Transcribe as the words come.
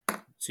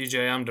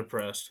CJ, I'm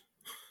depressed.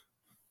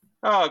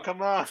 Oh,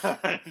 come on.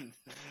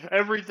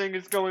 Everything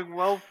is going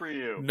well for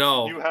you.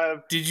 No. You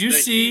have Did you the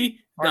see? Heat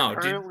are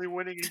currently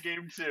winning in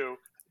Game 2.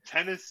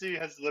 Tennessee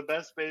has the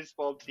best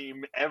baseball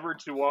team ever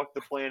to walk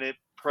the planet.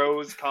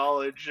 Pros,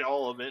 college,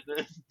 all of it.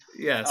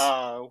 Yes.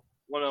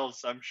 What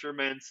else? I'm sure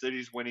Man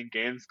City's winning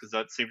games because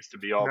that seems to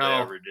be all they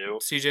No. ever do.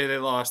 CJ, they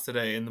lost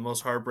today in the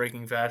most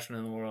heartbreaking fashion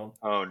in the world.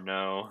 Oh,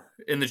 no.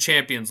 In the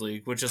Champions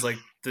League, which is like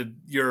the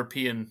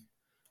European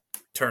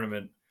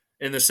tournament,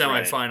 in the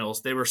semifinals.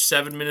 Right. They were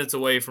 7 minutes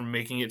away from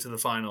making it to the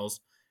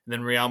finals. And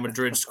then Real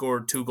Madrid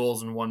scored 2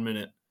 goals in 1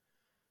 minute.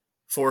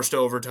 Forced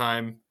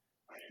overtime.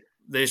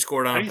 They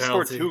scored on a penalty. How do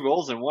you score 2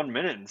 goals in 1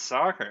 minute in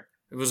soccer?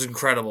 It was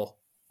incredible.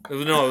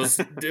 It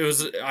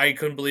was I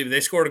couldn't believe it.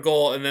 They scored a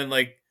goal, and then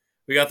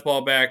we got the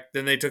ball back.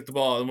 Then they took the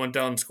ball and went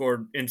down and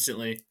scored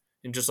instantly.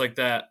 And just like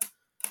that,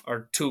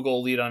 our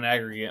 2-goal lead on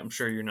aggregate. I'm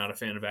sure you're not a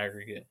fan of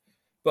aggregate,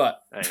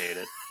 but I hate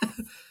it.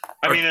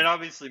 I mean, it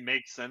obviously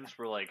makes sense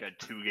for like a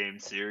 2-game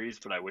series,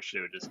 but I wish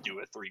they would just do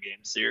a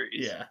 3-game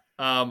series. Yeah.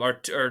 Our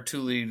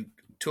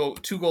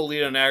 2-goal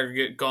lead on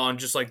aggregate gone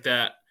just like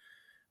that.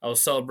 I was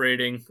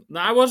celebrating. No,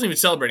 I wasn't even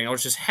celebrating. I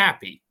was just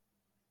happy.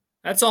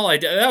 That's all I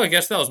did. I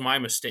guess that was my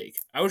mistake.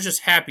 I was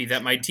just happy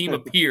that my team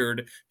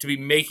appeared to be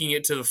making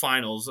it to the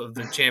finals of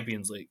the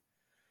Champions League.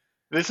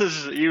 This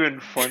is even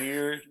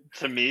funnier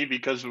to me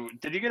because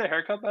did you get a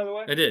haircut, by the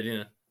way? I did,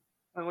 yeah.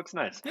 That looks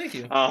nice. Thank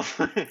you.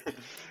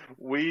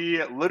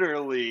 We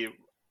literally,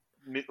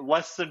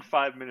 less than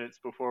 5 minutes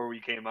before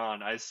we came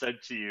on, I said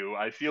to you,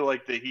 I feel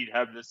like the Heat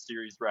have this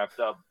series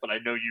wrapped up, but I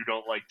know you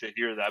don't like to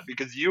hear that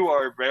because you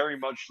are very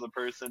much the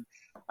person.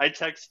 I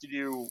texted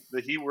you,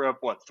 the Heat were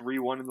up,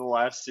 3-1 in the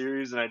last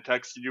series, and I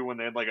texted you when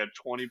they had like a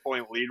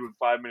 20-point lead with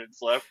 5 minutes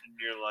left, and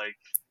you're like,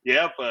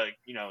 yeah, but,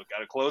 got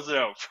to close it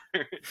out.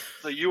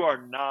 So you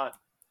are not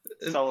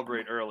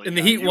celebrate early. And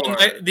the Heat won.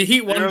 The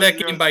Heat won that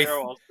game by.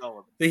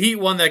 The Heat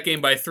won that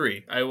game by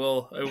 3. I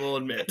will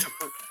admit.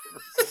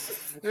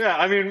 Yeah,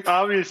 I mean,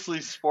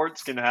 obviously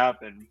sports can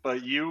happen,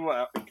 but you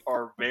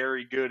are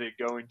very good at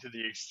going to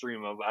the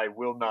extreme of I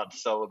will not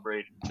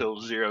celebrate until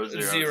 0-0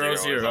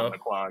 is on the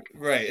clock.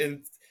 Right,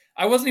 and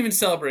I wasn't even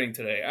celebrating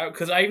today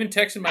because I even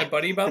texted my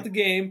buddy about the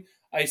game.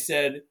 I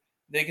said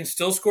they can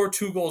still score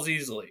 2 goals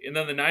easily, and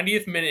then the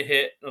 90th minute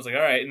hit. I was like,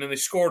 all right, and then they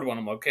scored one.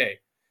 I'm okay.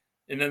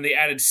 And then they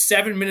added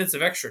 7 minutes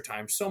of extra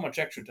time, so much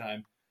extra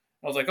time.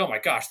 I was like, oh my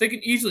gosh, they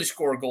could easily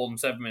score a goal in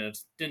 7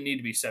 minutes. Didn't need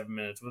to be 7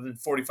 minutes. Within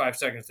 45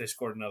 seconds, they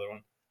scored another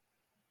one.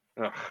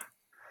 Ugh.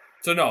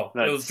 So no,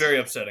 it was very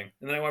upsetting.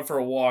 And then I went for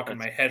a walk and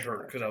my head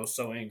hurt because I was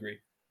so angry.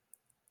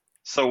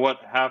 So what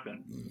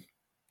happened?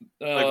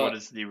 What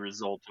is the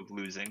result of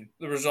losing?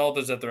 The result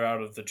is that they're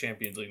out of the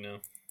Champions League now.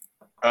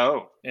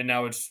 Oh. And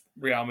now it's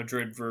Real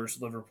Madrid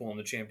versus Liverpool in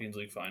the Champions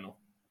League final.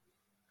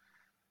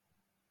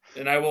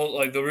 And I will,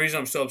 the reason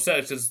I'm so upset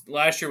is because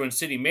last year when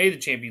City made the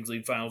Champions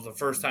League final was the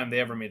first time they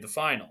ever made the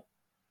final.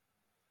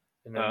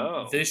 And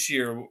then this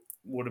year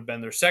would have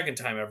been their second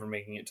time ever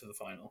making it to the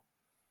final.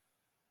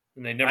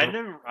 And they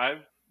never.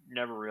 I've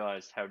never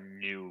realized how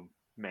new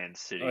Man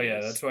City is. Oh, yeah,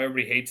 that's why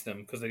everybody hates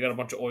them, because they got a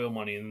bunch of oil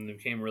money and they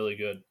became really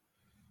good.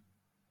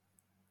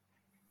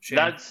 Shame.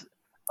 That's.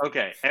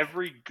 Okay,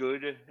 every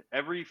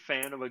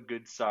fan of a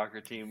good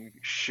soccer team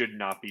should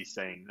not be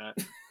saying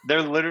that.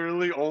 They're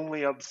literally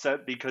only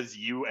upset because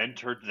you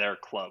entered their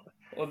club.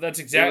 Well, that's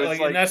exactly,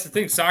 and that's the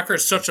thing. Soccer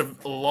is such a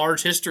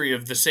large history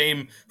of the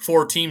same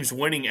 4 teams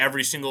winning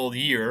every single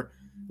year,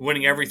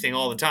 winning everything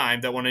all the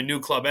time, that when a new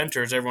club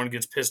enters, everyone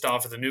gets pissed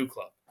off at the new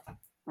club.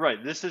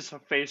 Right, this is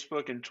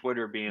Facebook and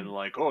Twitter being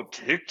like, oh,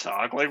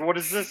 TikTok, what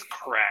is this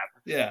crap?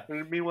 Yeah.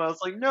 And meanwhile,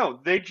 it's like,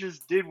 no, they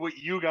just did what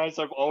you guys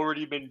have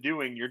already been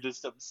doing. You're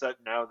just upset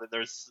now that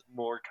there's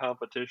more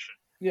competition.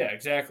 Yeah,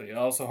 exactly.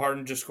 Also,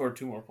 Harden just scored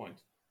 2 more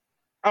points.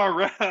 All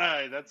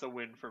right, that's a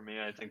win for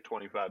me. I think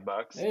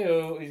 $25.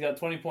 Hey, he's got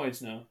 20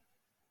 points now.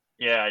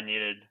 Yeah, I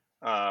needed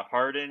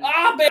Harden.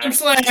 Bam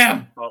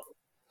slam! Oh,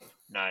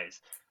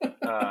 nice.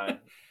 I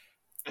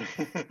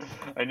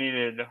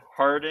needed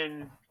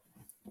Harden,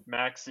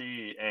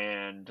 Maxey,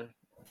 and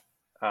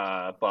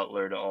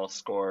Butler to all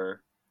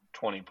score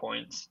 20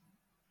 points.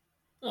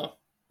 Oh,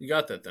 you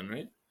got that then,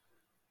 right?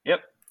 Yep.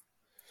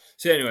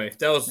 So anyway,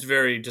 that was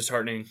very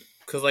disheartening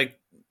because,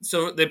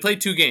 so they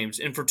played 2 games,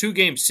 and for 2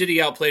 games,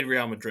 City outplayed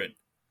Real Madrid.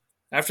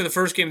 After the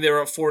first game, they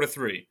were up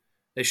 4-3.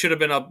 They should have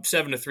been up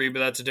 7-3, but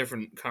that's a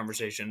different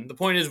conversation. The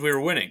point is, we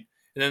were winning,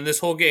 and then this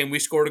whole game, we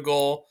scored a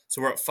goal,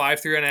 so we're up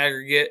 5-3 on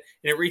aggregate,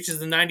 and it reaches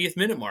the 90th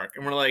minute mark,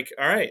 and we're like,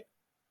 all right,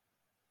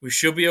 we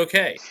should be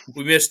okay.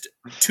 We missed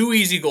 2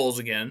 easy goals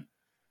again,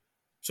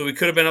 so we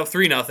could have been up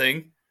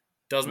 3-0.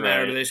 Doesn't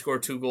matter. They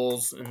scored 2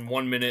 goals in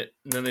 1 minute,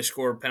 and then they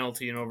score a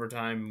penalty in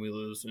overtime, and we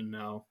lose. And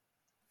now,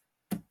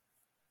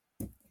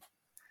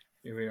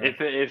 here we are.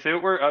 If it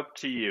were up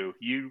to you,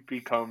 you'd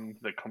become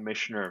the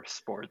commissioner of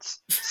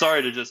sports.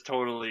 Sorry to just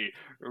totally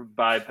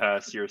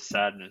bypass your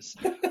sadness,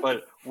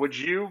 but would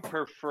you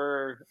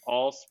prefer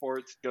all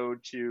sports go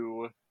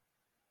to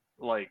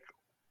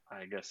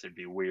I guess it'd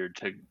be weird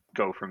to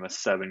go from a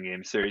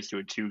 7-game series to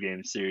a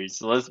 2-game series.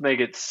 So let's make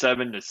it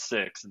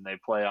 7-6, and they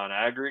play on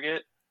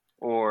aggregate.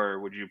 Or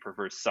would you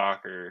prefer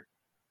soccer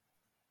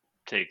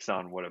takes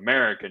on what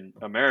America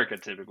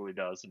typically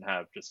does and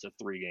have just a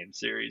 3-game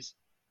series?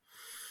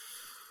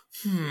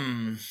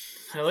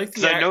 I like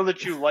because I know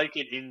that you like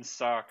it in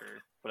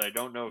soccer, but I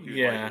don't know if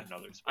you like it in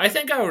other sports. I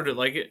think I would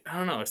like it. I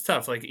don't know. It's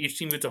tough. Like each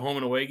team gets a home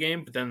and away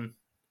game, but then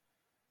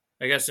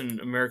I guess in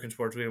American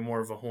sports we have more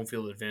of a home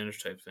field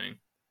advantage type thing.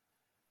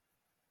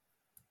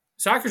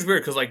 Soccer's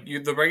weird because like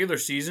the regular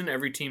season,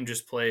 every team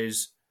just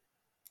plays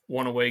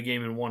one away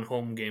game and one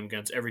home game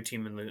against every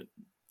team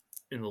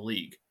in the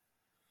league.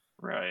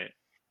 Right.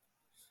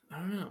 I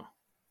don't know.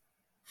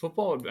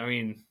 Football, I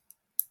mean,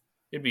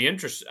 it'd be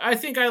interesting. I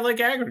think I like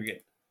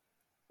aggregate,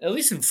 at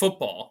least in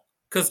football,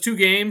 because 2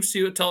 games,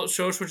 show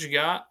us what you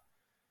got,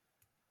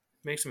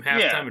 make some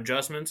halftime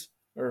adjustments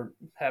or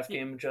half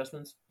game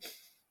adjustments.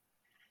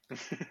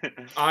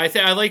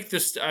 I like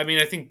this. I mean,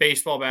 I think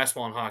baseball,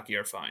 basketball, and hockey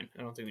are fine.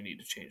 I don't think we need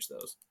to change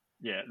those.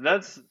 Yeah,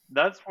 that's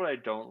what I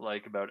don't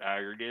like about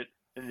aggregate.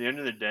 At the end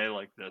of the day,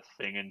 like the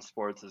thing in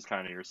sports is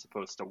kind of you're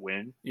supposed to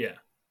win. Yeah.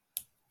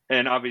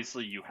 And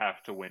obviously you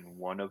have to win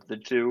one of the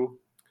two.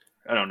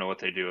 I don't know what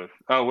they do if.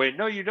 Oh wait,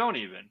 no, you don't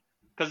even.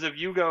 Because if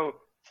you go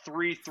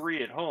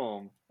 3-3 at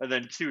home and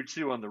then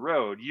 2-2 on the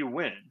road, you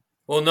win.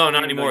 Well, no,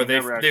 not anymore.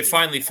 They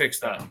finally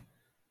fixed that.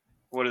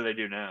 What do they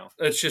do now?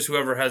 It's just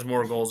whoever has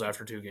more goals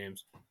after 2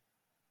 games.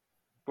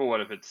 But what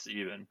if it's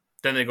even?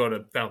 Then they go to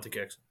penalty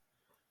kicks.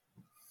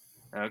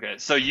 Okay,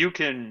 so you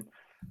can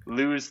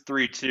lose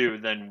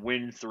 3-2, then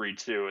win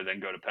 3-2, and then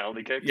go to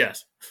penalty kicks?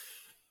 Yes.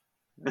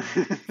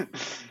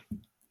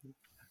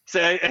 So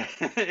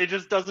it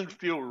just doesn't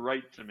feel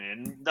right to me,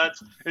 and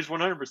it's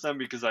 100%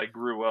 because I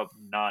grew up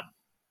not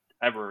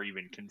ever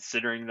even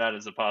considering that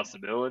as a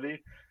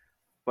possibility,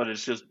 but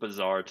it's just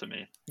bizarre to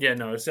me. Yeah,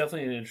 no, it's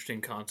definitely an interesting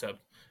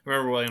concept. I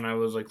remember when I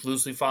was like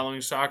loosely following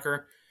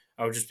soccer,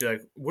 I would just be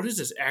like, "What is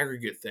this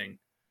aggregate thing?"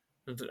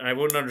 And I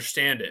wouldn't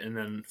understand it, and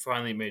then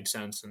finally it made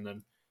sense. And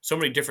then so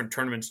many different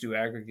tournaments do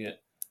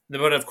aggregate,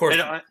 but of course,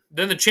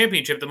 then the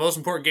championship, the most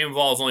important game of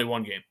all, is only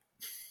 1 game.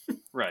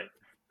 Right.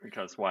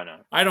 Because why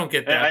not? I don't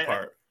get that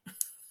part.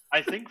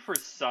 I think for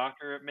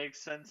soccer it makes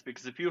sense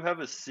because if you have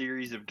a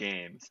series of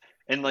games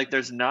and like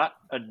there's not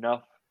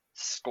enough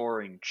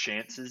scoring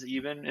chances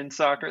even in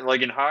soccer,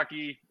 like in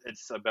hockey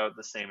it's about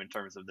the same in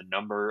terms of the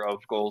number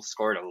of goals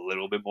scored, a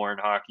little bit more in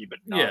hockey but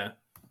not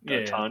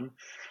a ton.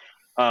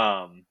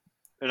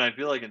 And I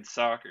feel like in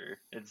soccer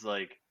it's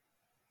like,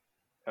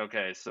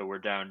 okay, so we're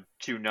down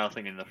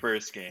 2-0 in the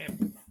first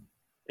game.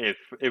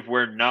 If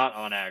we're not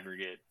on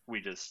aggregate,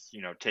 we just,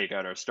 take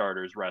out our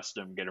starters, rest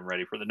them, get them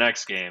ready for the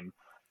next game.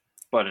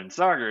 But in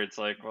soccer, it's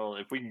like, well,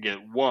 if we can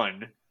get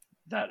 1,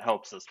 that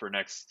helps us for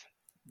next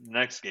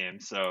game.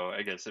 So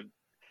I guess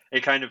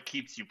it kind of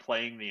keeps you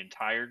playing the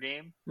entire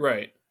game.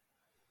 Right.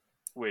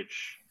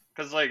 Which,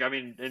 because like, I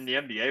mean, in the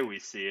NBA, we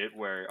see it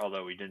where,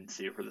 although we didn't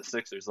see it for the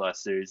Sixers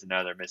last series and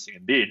now they're missing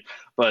Embiid,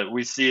 but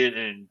we see it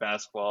in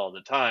basketball all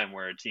the time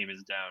where a team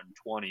is down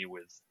 20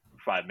 with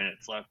 5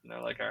 minutes left and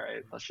they're like, all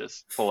right, let's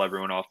just pull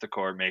everyone off the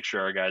court, make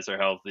sure our guys are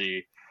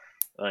healthy,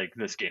 like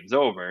this game's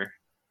over.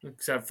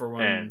 Except for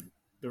when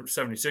the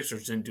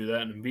 76ers didn't do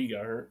that and Embiid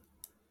got hurt.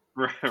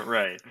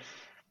 Right.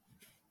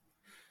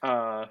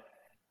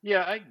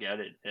 Yeah, I get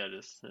it.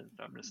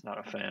 I'm just not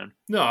a fan.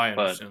 No, I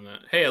understand that.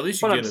 Hey, at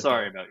least you get it. But I'm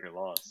sorry about your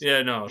loss.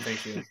 Yeah, no,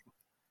 thank you.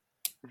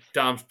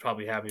 Dom's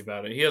probably happy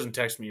about it. He hasn't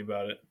texted me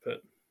about it,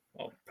 but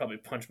I'll probably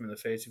punch him in the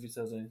face if he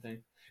says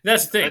anything.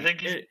 That's the thing. I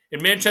think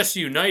in Manchester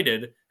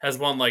United has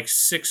won like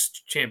 6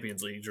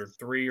 Champions Leagues or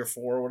 3 or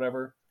 4 or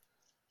whatever.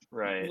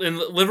 Right. And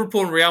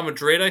Liverpool and Real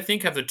Madrid, I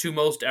think, have the 2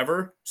 most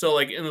ever. So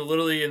like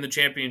literally in the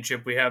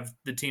championship, we have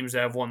the teams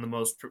that have won the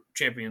most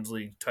Champions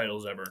League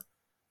titles ever.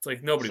 It's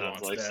like nobody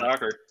wants that.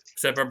 Soccer.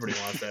 Except everybody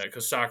wants that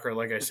because soccer,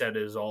 like I said,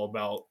 is all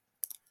about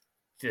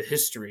the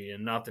history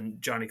and not the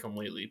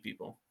Johnny-come-lately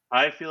people.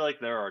 I feel like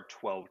there are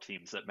 12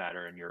 teams that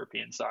matter in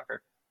European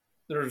soccer.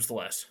 There's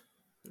less.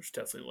 There's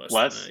definitely less.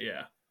 Less? Than that,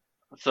 yeah.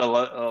 So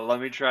let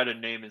me try to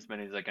name as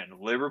many as I can.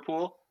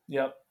 Liverpool.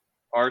 Yep.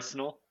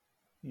 Arsenal.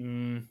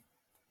 Yeah,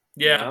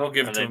 no? We'll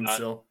give it to him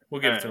still.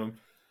 We'll give it to him.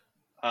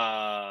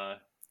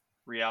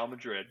 Real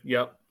Madrid.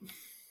 Yep.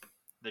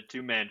 The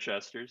 2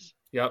 Manchesters.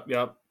 Yep.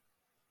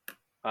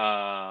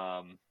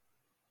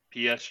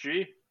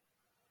 PSG.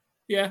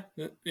 Yeah.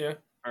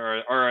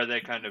 Or are they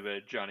kind of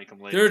a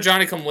Johnny-come-lately? They're a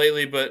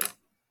Johnny-come-lately, but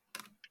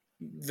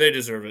they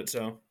deserve it,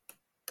 so.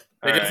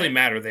 They definitely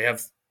matter. They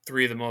have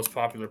 3 of the most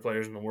popular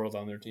players in the world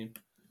on their team.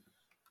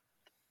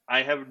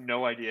 I have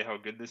no idea how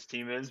good this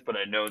team is, but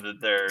I know that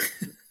their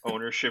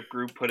ownership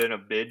group put in a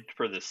bid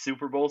for the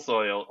Super Bowl, so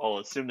I'll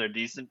assume they're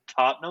decent.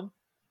 Tottenham?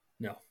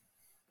 No.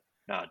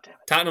 Oh, damn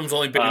it. Tottenham's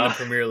only been in the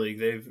Premier League.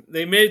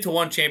 They made it to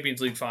 1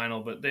 Champions League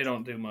final, but they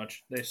don't do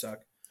much. They suck.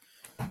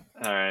 All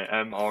right,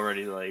 I'm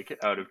already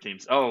out of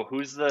teams. Oh,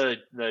 who's the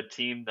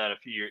team that a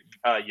few years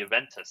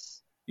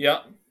Juventus?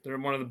 Yep, they're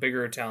one of the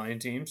bigger Italian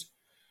teams.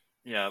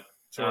 Yep.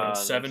 So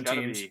 7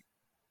 teams.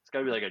 It's got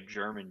to be like a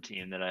German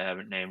team that I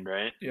haven't named,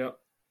 right? Yep.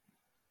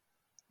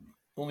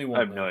 Only I one.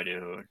 have no idea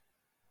who.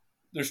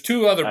 There's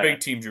two other big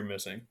teams you're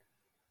missing.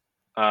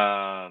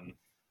 Where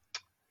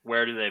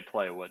do they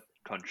play? What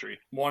country?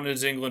 One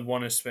is England,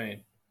 one is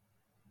Spain.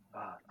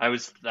 I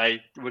was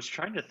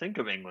trying to think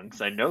of England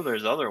because I know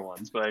there's other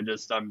ones, but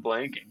I'm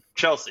blanking.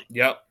 Chelsea.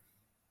 Yep.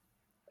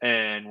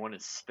 And one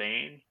is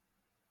Spain.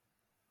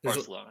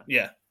 Barcelona.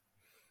 Yeah.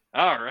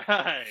 All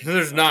right.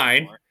 There's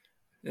 9,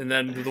 and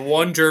then the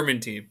one German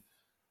team.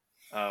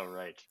 Oh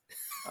right.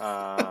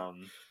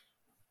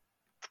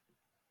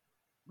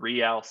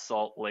 Real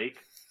Salt Lake.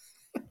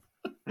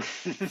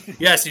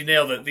 Yes, you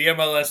nailed it. The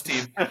MLS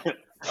team.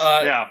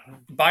 Yeah.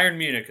 Bayern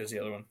Munich is the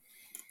other one.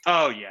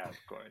 Oh yeah, of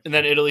course. And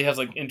then Italy has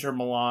like Inter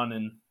Milan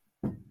and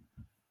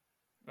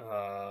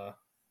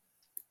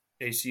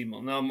AC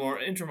Milan. No, more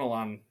Inter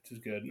Milan is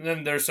good. And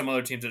then there's some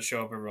other teams that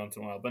show up every once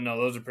in a while. But no,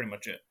 those are pretty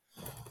much it.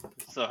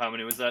 So how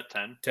many was that?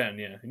 10? 10,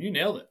 yeah. And you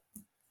nailed it.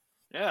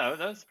 Yeah,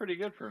 that's pretty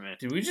good for me.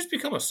 Did we just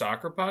become a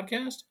soccer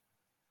podcast?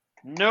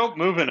 Nope,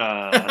 moving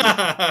on.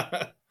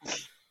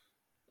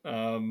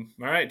 All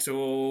right,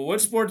 so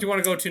what sport do you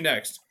want to go to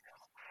next?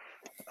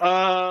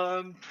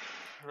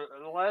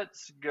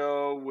 Let's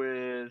go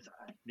with.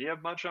 Do you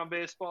have much on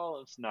baseball?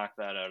 Let's knock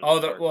that out.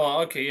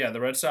 Okay, yeah. The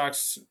Red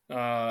Sox,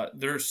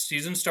 their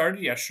season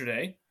started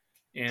yesterday,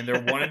 and they're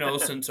 1-0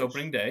 since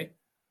opening day.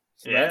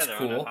 So yeah, that's they're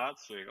cool. on a hot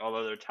streak.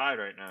 Although they're tied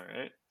right now,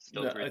 right?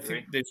 Still 3-3. I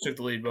think they took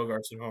the lead.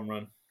 Bogarts a home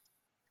run.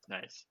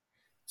 Nice.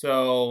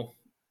 So,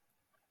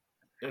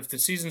 if the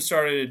season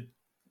started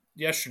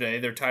yesterday,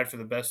 they're tied for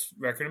the best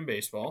record in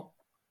baseball.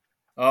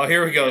 Oh,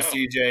 here we go,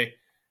 CJ.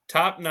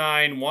 Top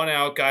 9, 1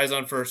 out, guys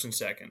on first and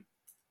second.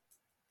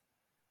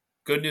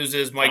 Good news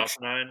is Mike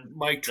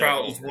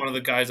Trout is one of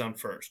the guys on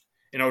first.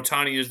 And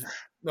Ohtani is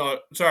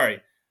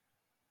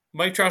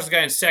Mike Trout's the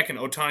guy in second,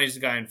 Ohtani's the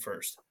guy in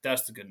first.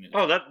 That's the good news.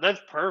 Oh, that's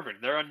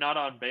perfect. They're not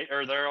on base,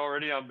 or they're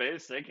already on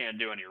base. They can't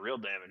do any real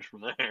damage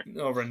from there.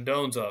 No,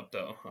 Rendon's up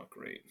though. Oh,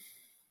 great.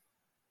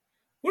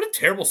 What a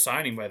terrible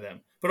signing by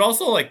them. But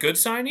also like good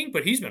signing,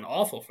 but he's been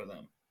awful for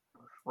them.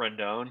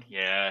 Rendon,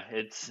 yeah,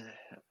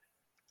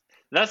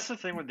 that's the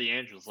thing with the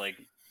Angels. Like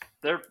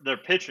their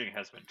pitching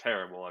has been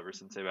terrible ever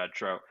since they've had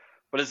Trout.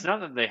 But it's not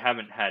that they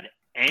haven't had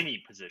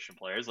any position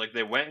players. Like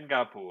they went and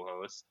got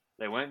Pujols,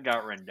 they went and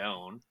got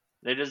Rendon.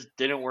 They just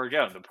didn't work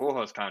out. The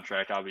Pujols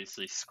contract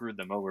obviously screwed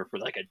them over for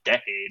like a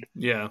decade.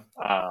 Yeah.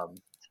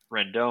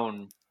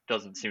 Rendon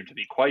doesn't seem to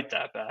be quite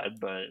that bad,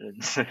 but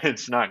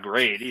it's not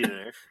great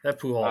either. That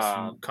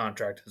Pujols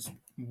contract is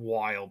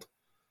wild.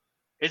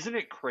 Isn't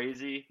it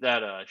crazy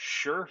that a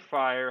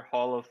surefire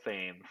Hall of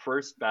Fame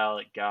first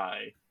ballot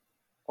guy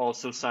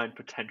also signed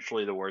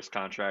potentially the worst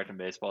contract in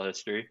baseball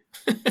history?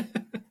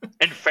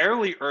 And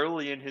fairly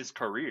early in his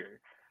career.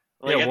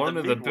 Like one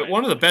of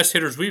the best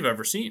hitters we've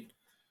ever seen.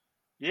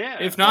 Yeah.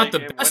 If not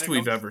the best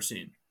we've ever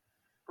seen.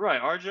 Right.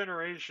 Our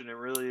generation, it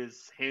really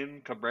is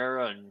him,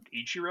 Cabrera, and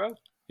Ichiro.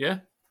 Yeah.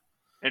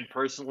 And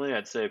personally,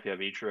 I'd say if you have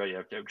Ichiro, you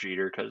have to have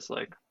Jeter because,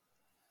 6th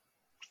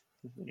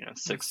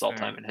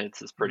all-time in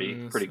hits is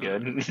pretty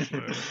good.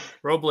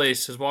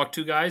 Robles has walked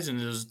 2 guys and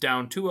is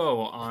down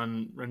 2-0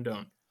 on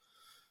Rendon.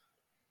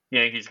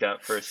 Yankees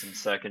got first and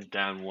second,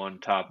 down 1,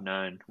 top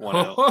 9,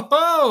 1-0.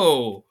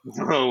 Oh,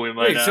 we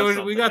might.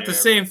 So we got the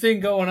same thing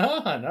going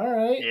on. All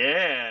right.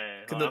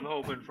 Yeah, I'm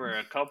hoping for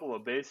a couple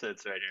of base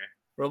hits right here.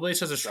 Robles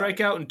has a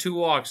strikeout and 2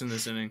 walks in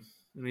this inning,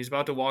 and he's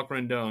about to walk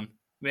Rendon.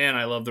 Man,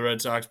 I love the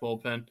Red Sox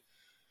bullpen.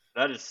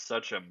 That is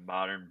such a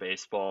modern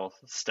baseball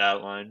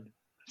stat line.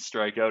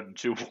 Strikeout and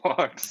 2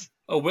 walks.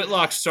 Oh,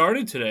 Whitlock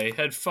started today.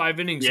 Had 5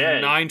 innings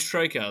and 9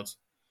 strikeouts.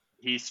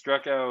 He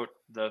struck out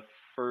the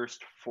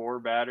first 4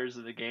 batters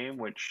of the game,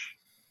 which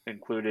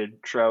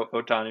included Trout,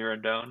 Ohtani,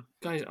 Rendon.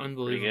 Guy's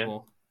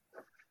unbelievable.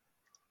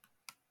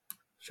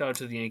 Shout out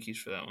to the Yankees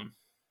for that one.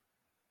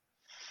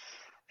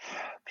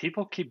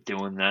 People keep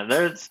doing that.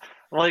 That's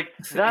what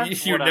I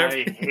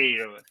hate.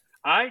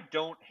 I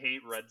don't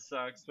hate Red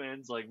Sox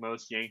fans like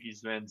most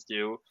Yankees fans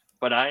do,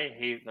 but I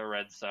hate the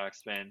Red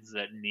Sox fans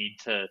that need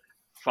to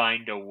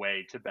find a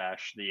way to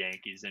bash the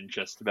Yankees in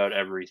just about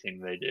everything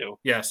they do.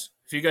 Yes.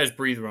 If you guys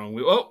breathe wrong,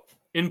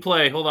 in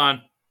play. Hold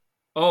on.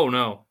 Oh,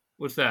 no.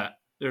 What's that?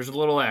 There's a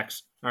little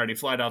X. Already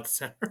flied out the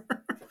center.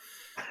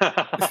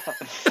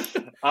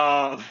 You're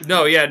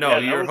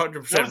 100%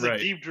 right. That was a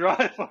deep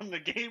drive on the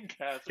game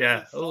cast.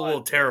 Yeah, a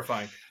little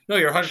terrifying. No,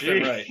 you're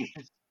 100% right.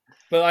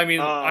 But, I mean,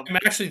 I'm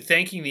actually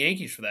thanking the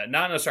Yankees for that.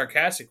 Not in a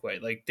sarcastic way.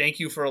 Like, thank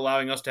you for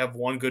allowing us to have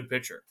one good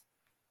pitcher.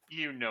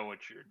 You know what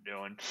you're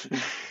doing.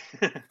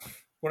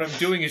 What I'm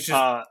doing is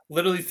just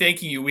literally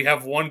thanking you. We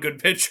have one good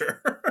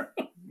pitcher.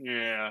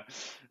 Yeah.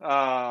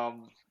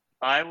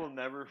 I will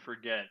never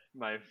forget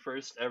my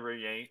first ever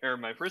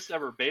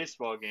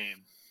baseball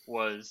game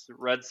was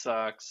Red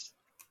Sox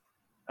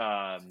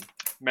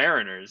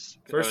Mariners.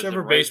 First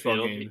ever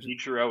baseball game.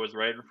 Ichiro was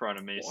right in front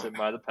of me, sitting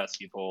by the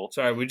pesky pole.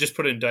 Sorry, we just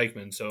put in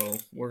Dykeman, so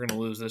we're going to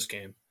lose this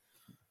game.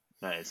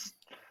 Nice.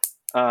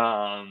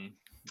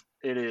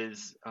 It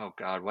is, oh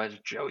God, why is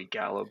Joey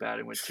Gallo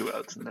batting with 2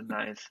 outs in the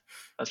 9th?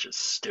 That's just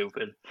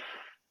stupid.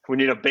 We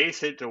need a base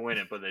hit to win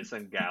it, but they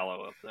send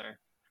Gallo up there.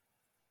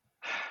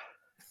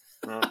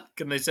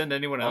 Can they send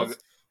anyone else? Okay.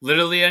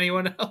 Literally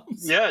anyone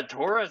else? Yeah,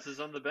 Torres is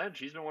on the bench.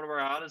 He's been one of our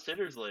hottest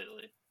hitters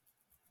lately.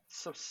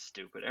 So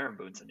stupid. Aaron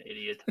Boone's an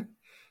idiot.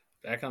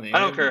 Back on the I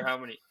don't care how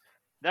many.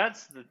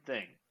 That's the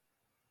thing.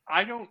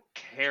 I don't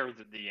care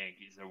that the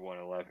Yankees have won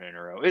 11 in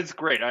a row. It's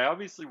great. I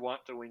obviously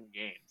want to win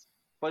games,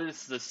 but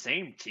it's the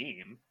same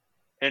team.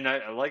 And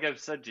like I've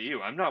said to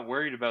you, I'm not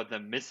worried about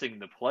them missing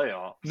the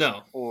playoffs.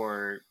 No.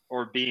 Or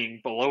being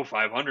below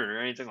 500 or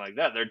anything like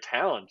that. They're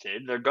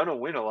talented. They're going to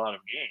win a lot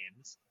of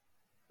games.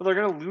 But they're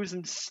going to lose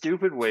in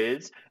stupid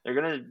ways. They're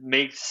going to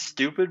make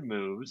stupid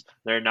moves.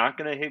 They're not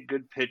going to hit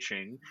good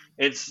pitching.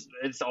 It's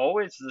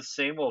always the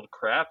same old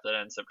crap that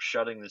ends up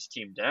shutting this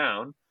team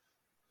down.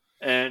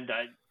 And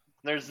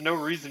there's no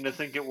reason to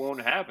think it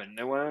won't happen.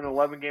 They went on an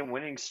 11-game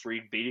winning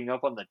streak, beating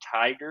up on the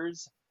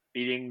Tigers,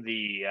 beating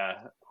the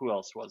who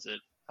else was it?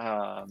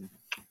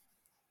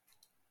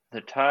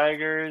 The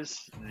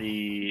Tigers,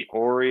 the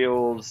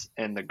Orioles,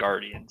 and the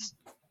Guardians.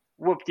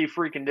 And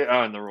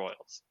the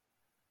Royals.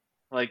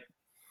 Like,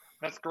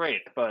 that's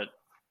great, but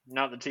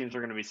not the teams are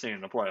going to be seeing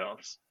in the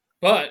playoffs.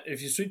 But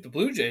if you sweep the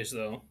Blue Jays,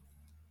 though.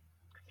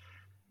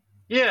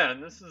 Yeah,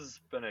 and this has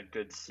been a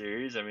good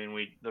series. I mean,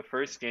 the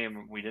first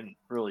game we didn't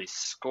really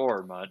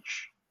score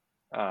much.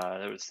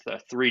 It was a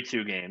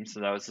 3-2 game,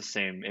 so that was the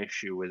same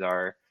issue with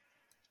our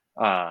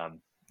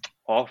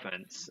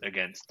offense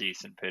against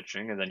decent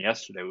pitching. And then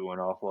yesterday we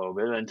went off a little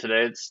bit, and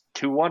today it's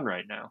 2-1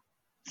 right now.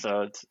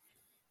 So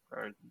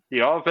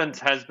the offense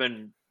has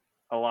been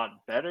a lot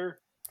better.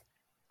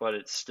 But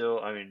it's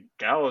still, I mean,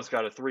 Gallo's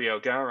got a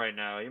 3-0 count right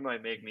now. He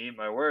might make me eat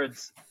my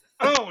words.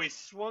 Oh, he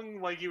swung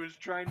like he was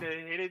trying to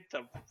hit it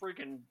to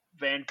freaking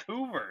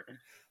Vancouver.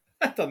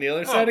 That's on the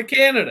other side of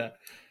Canada.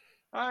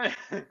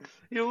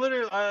 You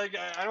literally, I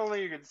don't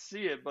think you can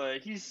see it,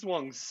 but he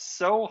swung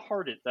so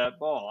hard at that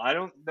ball. I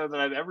don't know that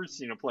I've ever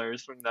seen a player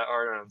swing that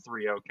hard on a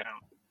 3-0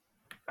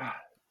 count.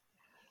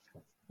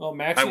 Well,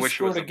 Maxey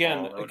scored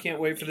again. I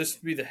can't wait for this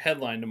to be the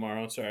headline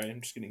tomorrow. Sorry,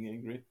 I'm just getting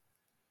angry.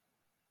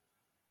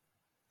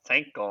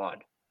 Thank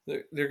God.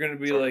 They're going to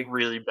be like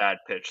really bad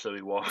pitch, so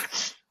he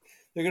walks.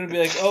 They're going to be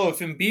like, oh, if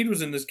Embiid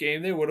was in this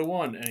game, they would have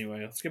won.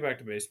 Anyway, let's get back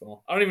to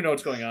baseball. I don't even know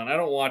what's going on. I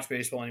don't watch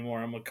baseball anymore.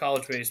 I'm a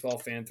college baseball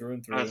fan through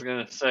and through. I was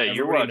going to say,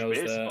 you watch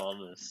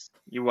baseball.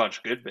 You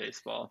watch good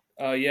baseball.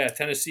 Yeah,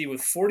 Tennessee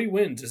with 40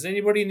 wins. Does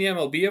anybody in the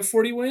MLB have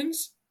 40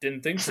 wins?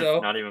 Didn't think so.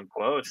 Not even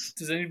close.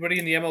 Does anybody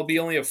in the MLB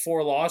only have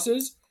 4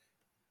 losses?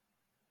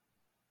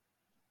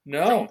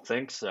 No. I don't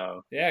think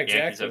so. Yeah,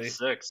 exactly. Yankees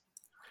have 6.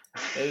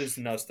 That is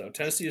nuts, though.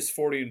 Tennessee is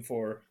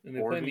 40-4, and they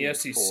play in the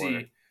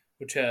SEC,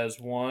 which has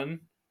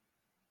 1,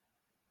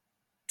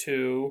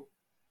 2,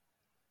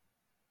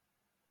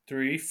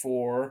 3,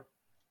 4,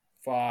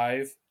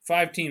 5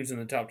 teams in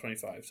the top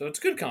 25. So it's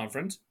a good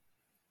conference.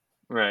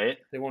 Right.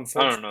 They won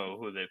 4. I don't know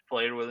who they've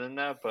played within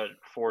that, but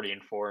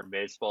 40-4 in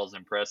baseball is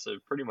impressive.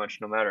 Pretty much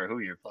no matter who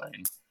you're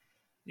playing.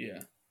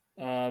 Yeah.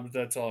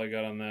 That's all I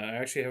got on that. I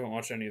actually haven't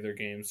watched any of their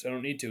games. I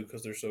don't need to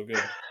because they're so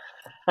good.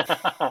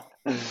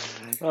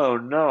 Oh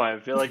no, I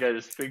feel like I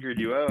just figured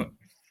you out.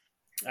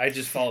 I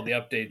just follow the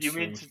updates. You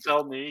mean to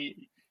tell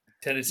me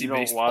Tennessee you don't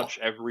baseball. watch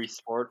every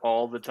sport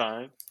all the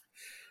time?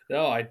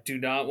 No, I do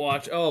not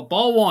watch. Oh,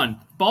 ball 1.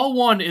 Ball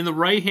 1 in the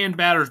right-hand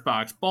batter's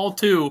box. Ball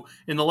 2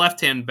 in the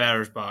left-hand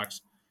batter's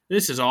box.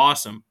 This is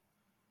awesome.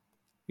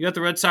 You got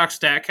the Red Sox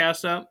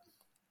StatCast up?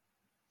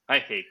 I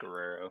hate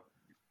Guerrero.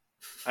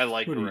 I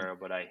like Guerrero,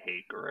 but I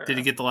hate Guerrero. Did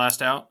he get the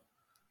last out?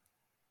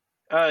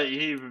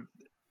 He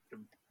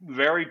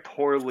very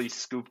poorly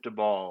scooped a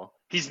ball.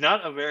 He's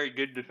not a very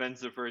good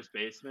defensive first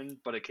baseman,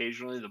 but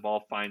occasionally the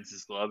ball finds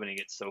his glove and he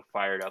gets so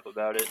fired up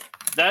about it.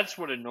 That's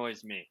what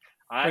annoys me.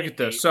 Look at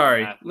this.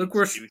 Sorry. Look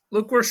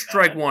where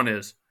strike 1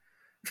 is.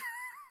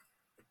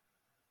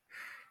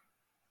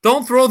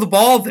 Don't throw the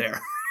ball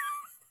there.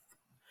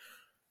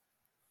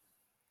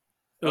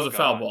 It was a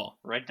foul ball.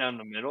 Right down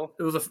the middle?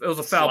 It was a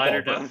foul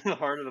Slider ball. down the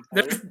heart of the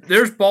plate.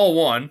 There's ball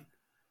 1.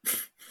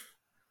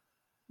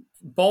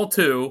 Ball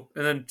 2,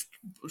 and then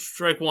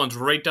strike 1's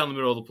right down the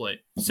middle of the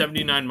plate.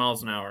 79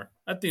 miles an hour.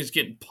 That thing's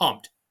getting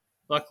pumped.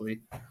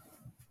 Luckily,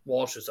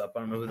 Walsh is up. I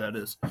don't know who that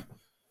is.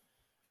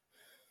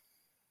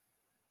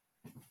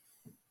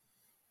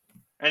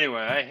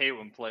 Anyway, I hate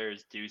when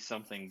players do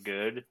something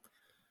good.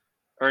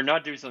 Or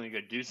not do something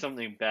good, do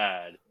something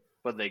bad,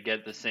 but they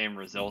get the same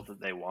result that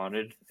they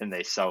wanted, and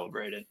they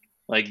celebrate it.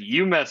 Like,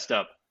 you messed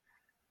up.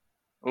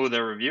 Oh,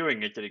 they're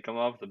reviewing it. Did he come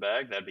off the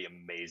bag? That'd be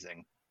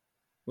amazing.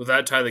 Will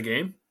that tie the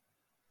game?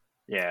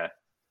 Yeah.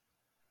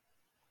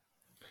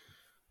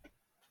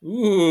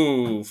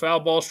 Ooh, foul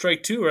ball,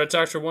 strike 2. Red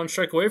Sox are 1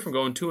 strike away from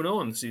going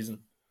 2-0 in the season.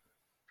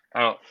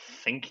 I don't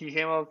think he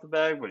came off the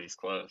bag, but he's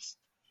close.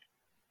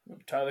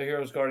 Tyler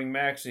Hero's guarding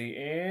Maxey,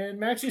 and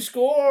Maxey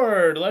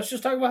scored. Let's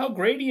just talk about how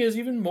great he is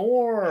even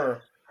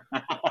more.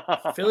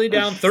 Philly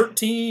down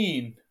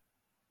 13.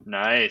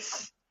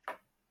 Nice.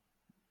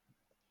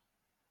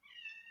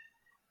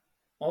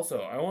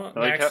 Also, I want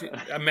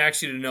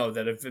Maxey to know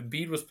that if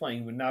Embiid was playing,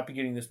 he would not be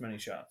getting this many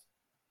shots.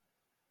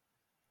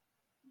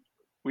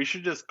 We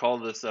should just call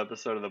this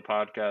episode of the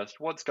podcast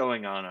 "What's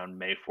Going On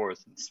May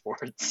 4th in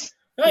Sports."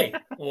 Hey,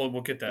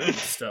 we'll get that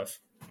stuff.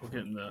 We'll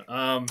get in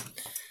the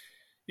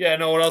Yeah,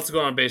 no. What else is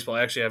going on in baseball?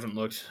 I actually haven't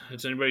looked.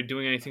 Is anybody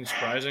doing anything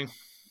surprising?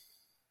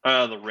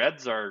 The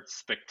Reds are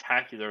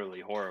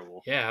spectacularly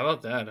horrible. Yeah, how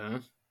about that, huh?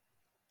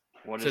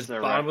 What It is says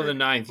their bottom of the record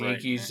ninth. right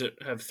Yankees now?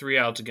 have 3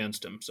 outs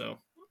against them, so I'm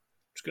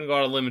just gonna go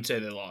out on a limb and say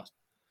they lost.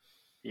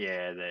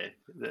 Yeah,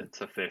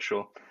 that's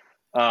official.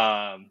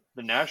 The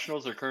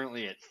Nationals are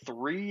currently at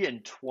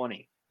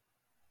 3-20.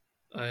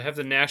 I have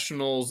the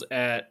Nationals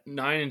at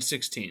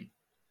 9-16.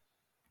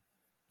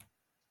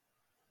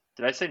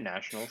 Did I say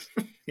Nationals?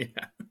 Yeah.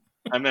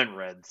 I meant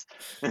Reds.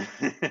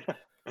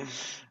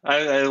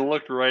 I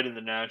looked right at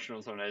the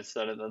Nationals when I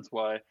said it. That's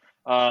why.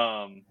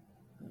 Dang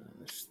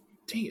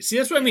it. See,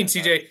 that's what I mean,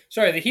 CJ.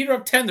 Sorry, the Heat are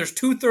up 10. There's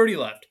 2:30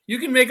 left. You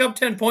can make up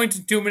 10 points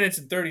in 2 minutes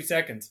and 30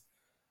 seconds.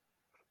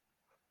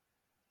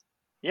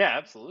 Yeah,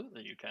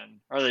 absolutely you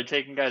can. Are they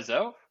taking guys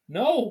out?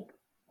 No.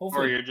 Or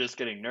Hopefully. you're just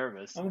getting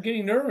nervous? I'm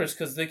getting nervous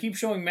because they keep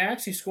showing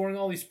Maxey scoring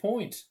all these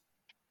points.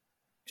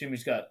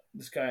 Jimmy's got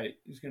this guy.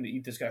 He's going to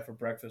eat this guy for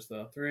breakfast,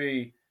 though.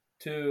 3,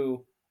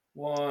 2,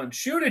 1.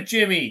 Shoot it,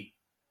 Jimmy.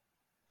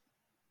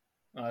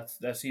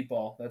 That's heat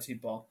ball. That's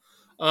heat ball.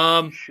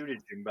 Shoot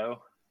it,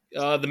 Jimbo.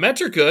 The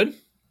Mets are good.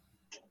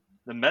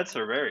 The Mets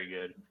are very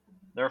good.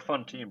 They're a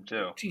fun team,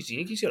 too. Geez, the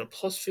Yankees got a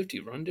plus 50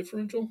 run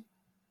differential.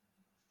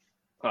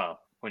 Well,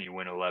 when you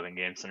win 11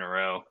 games in a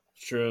row.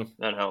 It's true.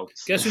 That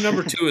helps. Guess who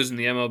number 2 is in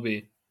the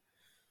MLB?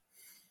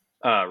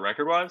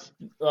 Record-wise?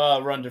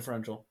 Run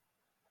differential.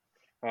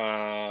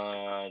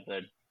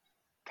 The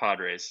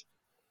Padres.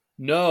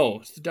 No,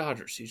 it's the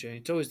Dodgers, CJ.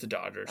 It's always the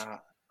Dodgers.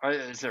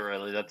 Is it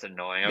really? That's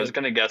annoying. I was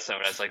going to guess that,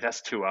 but I was like,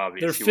 that's too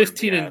obvious. They're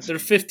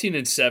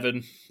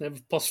 15-7. They have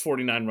a plus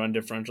 49 run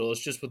differential.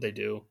 It's just what they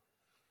do.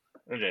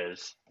 It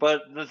is.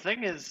 But the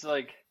thing is,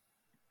 like,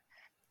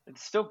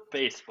 it's still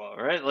baseball,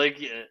 right? Like,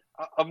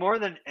 more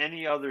than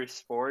any other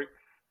sport,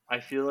 I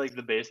feel like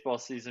the baseball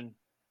season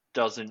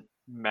doesn't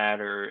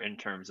matter in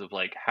terms of,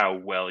 like, how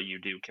well you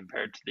do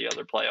compared to the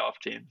other playoff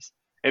teams.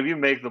 If you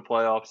make the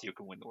playoffs, you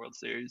can win the World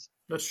Series.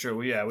 That's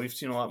true. Yeah, we've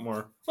seen a lot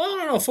more. Well, I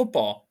don't know,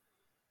 football.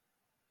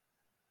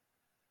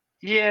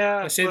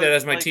 Yeah. I say that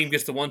as my team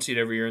gets the 1 seed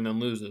every year and then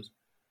loses.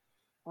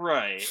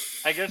 Right.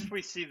 I guess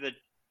we see the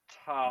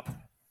top.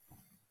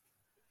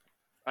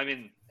 I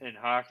mean, in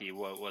hockey,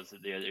 what was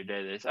it the other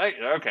day?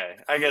 Okay,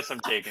 I guess I'm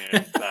taking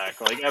it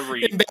back. Like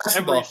every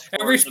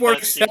sport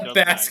except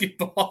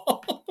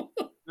basketball.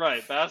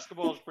 Right,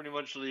 basketball is pretty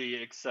much the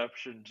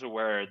exception to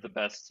where the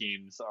best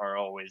teams are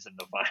always in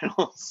the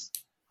finals.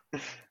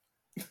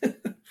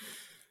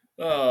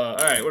 All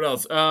right, what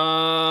else?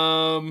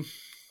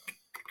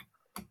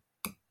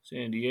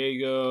 San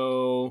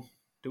Diego.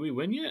 Did we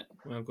win yet?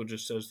 My uncle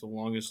just says the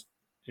longest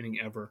inning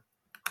ever.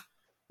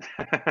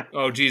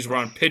 Oh, geez, we're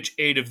on pitch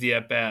 8 of the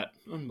at-bat.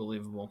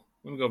 Unbelievable.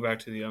 Let me go back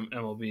to the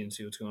MLB and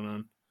see what's going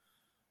on.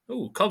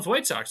 Oh,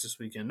 Cubs-White Sox this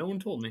weekend. No one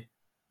told me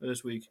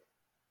this week.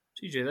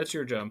 CJ, that's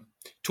your job.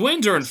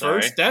 Twins are in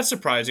first. That's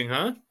surprising,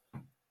 huh?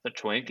 The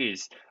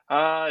Twinkies.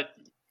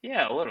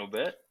 Yeah, a little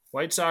bit.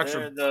 White Sox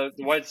the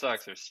White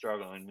Sox are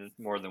struggling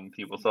more than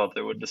people thought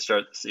they would to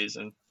start the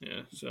season.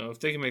 Yeah, so if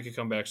they can make a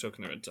comeback, so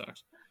can the Red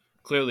Sox.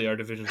 Clearly, our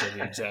divisions are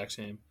the exact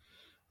same.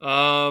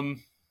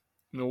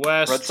 In the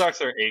West, Red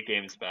Sox are 8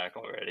 games back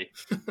already.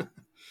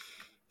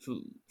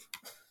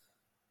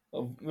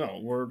 Oh, no,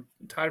 we're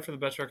tied for the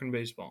best record in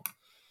baseball.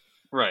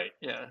 Right,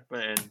 yeah,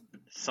 and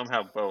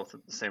somehow both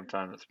at the same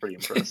time. That's pretty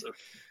impressive.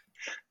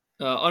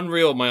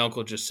 Unreal, my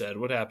uncle just said.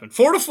 What happened?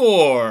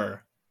 4-4.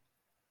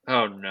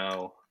 Oh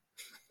no!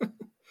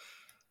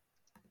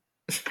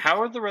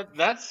 How are the Red?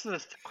 That's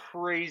the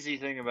crazy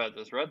thing about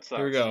this Red Sox.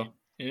 Here we go, team.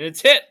 and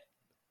it's hit.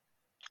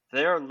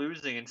 They are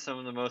losing in some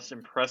of the most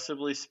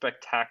impressively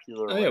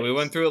spectacular ways. Yeah, we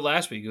went through it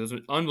last week. It was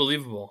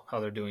unbelievable how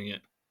they're doing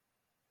it.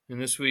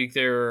 And this week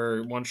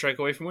they're 1 strike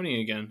away from winning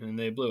again, and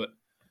they blew it.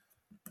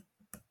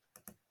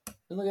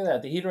 And look at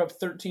that. The Heat are up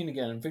 13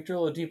 again. Victor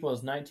Oladipo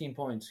has 19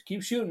 points.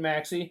 Keep shooting,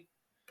 Maxey.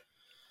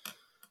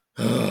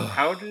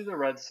 How do the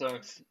Red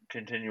Sox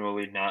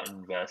continually not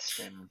invest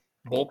in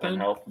bullpen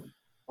help?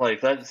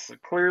 Like, that's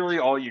clearly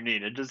all you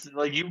need. It just,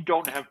 like, you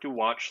don't have to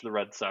watch the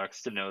Red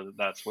Sox to know that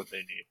that's what they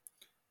need.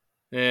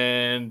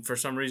 And for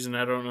some reason,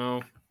 I don't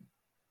know.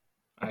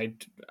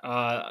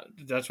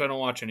 That's why I don't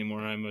watch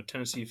anymore. I'm a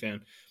Tennessee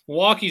fan.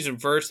 Milwaukee's in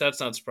first.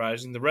 That's not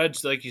surprising. The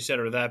Reds, like you said,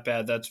 are that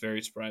bad. That's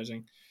very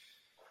surprising.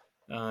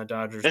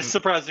 Dodgers. It's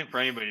surprising for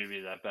anybody to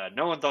be that bad.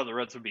 No one thought the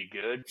Reds would be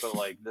good, but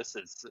like this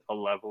is a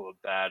level of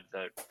bad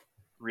that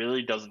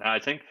really doesn't.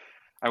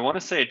 I want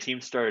to say a team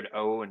started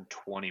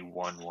 0-21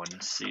 one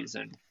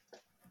season.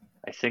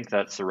 I think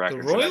that's the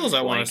record. The Royals,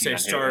 I want to say,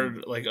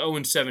 started like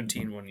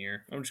 0-17 one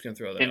year. I'm just gonna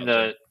throw that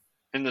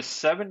in the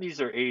 70s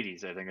or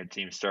 80s. I think a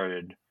team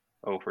started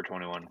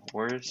 0-21.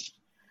 Where's?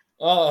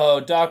 Oh,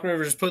 Doc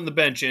Rivers is putting the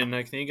bench in.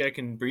 I think I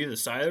can breathe a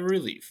sigh of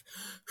relief.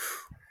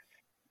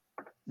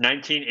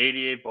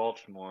 1988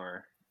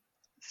 Baltimore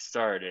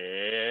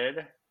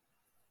started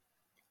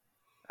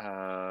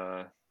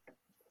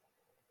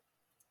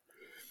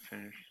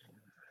finished.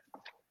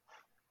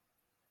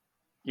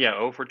 Yeah,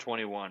 0 for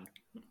 21.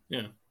 Yeah.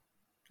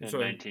 In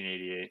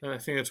 1988. I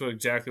think that's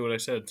exactly what I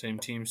said. Same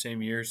team,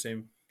 same year,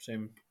 same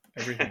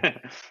everything.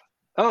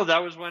 Oh,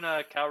 that was when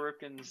Cal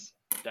Ripken's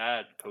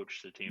dad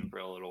coached the team for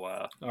a little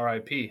while.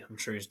 R.I.P. I'm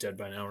sure he's dead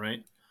by now,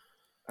 right?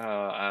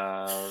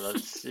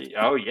 Let's see.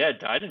 Oh yeah,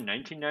 died in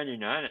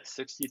 1999 at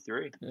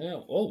 63. Yeah.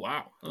 Oh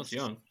wow, that's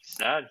young.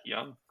 Sad,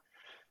 young.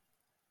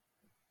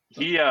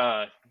 He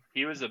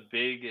was a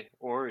big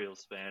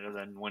Orioles fan, and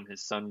then when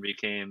his son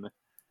became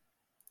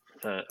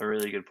a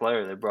really good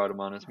player, they brought him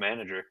on as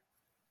manager.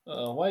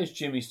 Why is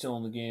Jimmy still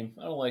in the game?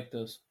 I don't like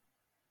this.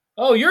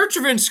 Oh,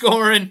 Yurchevin's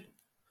scoring.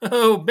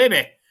 Oh,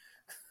 baby.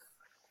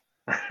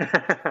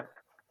 I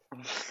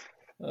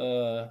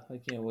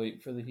can't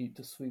wait for the Heat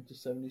to sweep the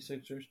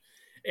 76ers.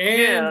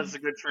 And yeah, that's a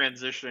good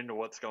transition to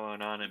what's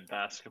going on in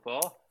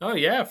basketball. Oh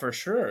yeah, for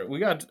sure.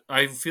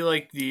 I feel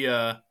like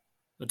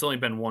it's only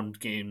been one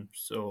game,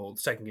 so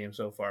second game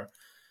so far.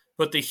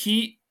 But the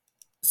Heat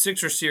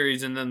Sixers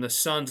series and then the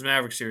Suns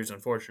Mavericks series,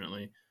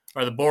 unfortunately,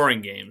 are the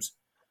boring games.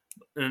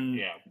 And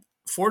yeah.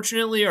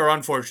 Fortunately or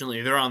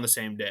unfortunately, they're on the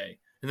same day.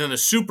 And then the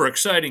super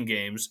exciting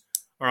games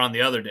are on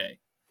the other day.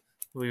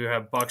 We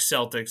have Bucks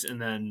Celtics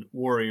and then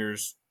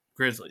Warriors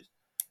Grizzlies.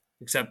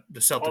 Except the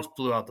Celtics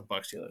blew out the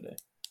Bucks the other day.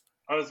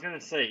 I was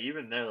gonna say,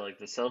 even there, like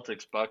the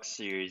Celtics Bucks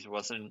series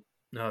wasn't.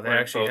 No, they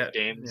actually both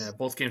games. Yeah,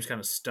 both games kind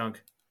of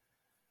stunk.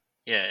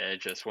 Yeah, it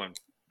just went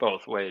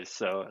both ways.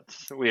 So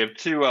we have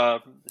two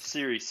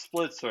series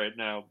splits right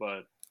now,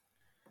 but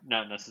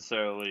not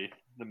necessarily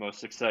the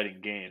most exciting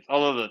games.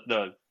 Although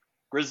the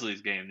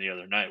Grizzlies game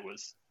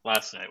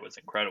last night was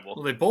incredible.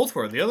 Well, they both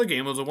were. The other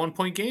game was a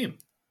 1-point game.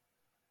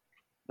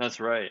 That's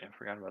right. I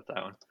forgot about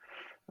that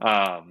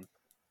one.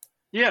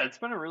 Yeah, it's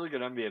been a really good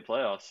NBA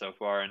playoff so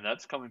far, and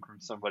that's coming from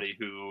somebody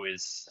who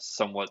is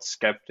somewhat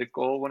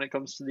skeptical when it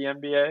comes to the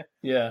NBA.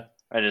 Yeah.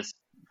 I just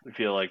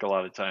feel like a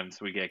lot of times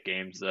we get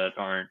games that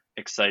aren't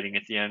exciting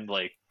at the end,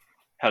 like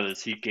how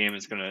this Heat game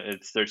is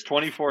there's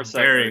 24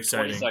 seconds,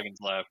 20 seconds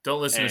left.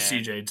 Don't listen to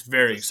CJ. It's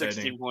very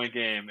exciting. 16-point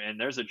game, and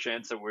there's a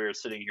chance that we're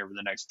sitting here for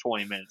the next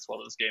 20 minutes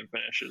while this game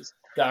finishes.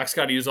 Doc's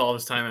got to use all of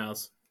his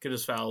timeouts. Get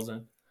his fouls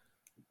in.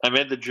 I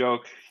made the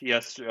joke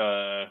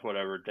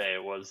whatever day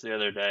it was the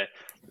other day,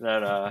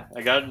 that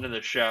I got into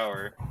the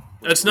shower.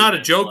 That's not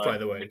a joke, by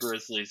the way. The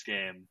Grizzlies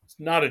game. It's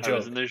not a joke. I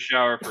was in the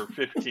shower for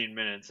 15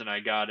 minutes, and I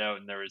got out,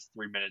 and there was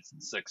 3 minutes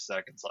and 6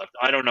 seconds left.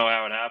 I don't know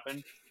how it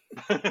happened,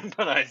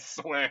 but I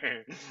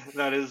swear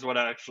that is what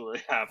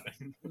actually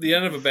happened. The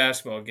end of a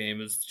basketball game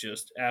is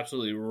just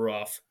absolutely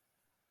rough.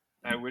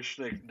 I wish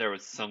there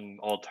was some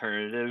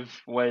alternative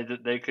way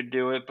that they could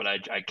do it, but I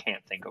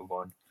can't think of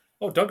one.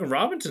 Oh, Duncan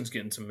Robinson's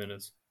getting some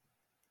minutes.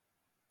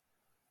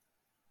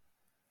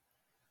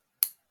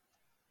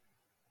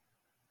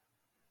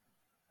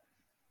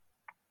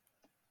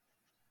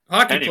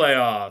 Hockey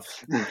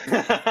playoffs.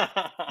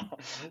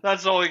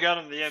 That's all we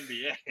got in the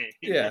NBA.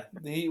 Yeah,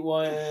 the Heat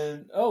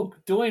won. Oh,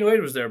 Dwayne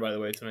Wade was there, by the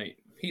way, tonight.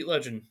 Heat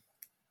legend.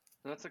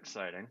 That's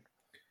exciting.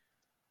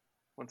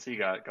 What's he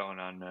got going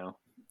on now?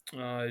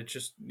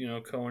 Just,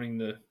 coning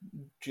the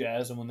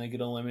Jazz, and when they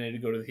get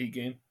eliminated, go to the Heat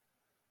game.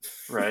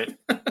 Right.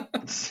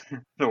 That's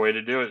the way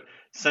to do it.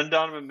 Send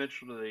Donovan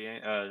Mitchell to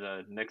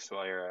the Knicks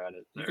while you're at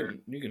it.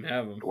 You can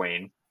have him.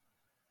 Dwayne.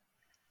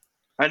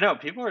 I know.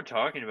 People are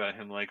talking about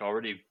him like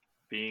already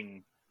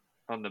being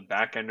on the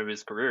back end of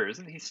his career.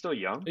 Isn't he still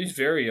young? He's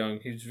very young.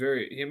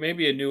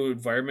 Maybe a new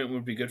environment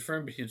would be good for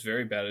him, but he's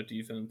very bad at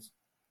defense.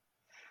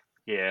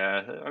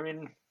 Yeah, I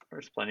mean,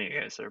 there's plenty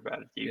of guys that are bad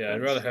at defense. Yeah,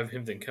 I'd rather have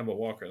him than Kemba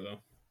Walker,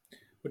 though.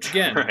 Which,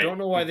 again, right. I don't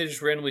know why they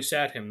just randomly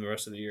sat him the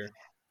rest of the year.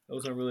 That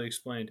wasn't really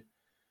explained.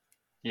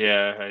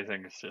 Yeah, I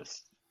think it's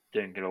just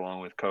didn't get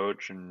along with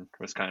coach and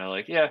was kind of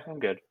like, yeah, I'm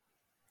good.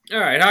 All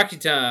right, hockey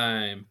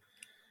time.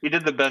 He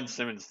did the Ben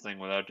Simmons thing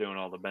without doing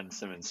all the Ben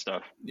Simmons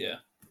stuff. Yeah,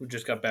 who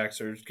just got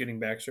getting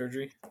back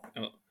surgery.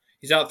 Oh,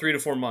 he's out 3 to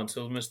 4 months.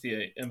 He'll miss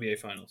the NBA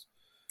Finals.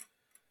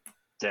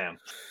 Damn.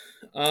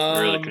 I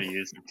really could have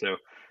used him, too.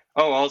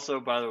 Oh, also,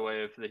 by the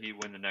way, if the Heat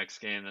win the next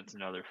game, that's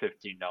another $15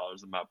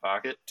 in my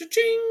pocket.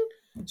 Cha-ching!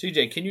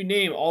 CJ, can you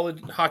name all the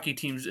hockey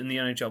teams in the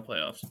NHL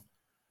playoffs?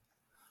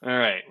 All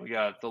right, we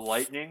got the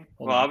Lightning.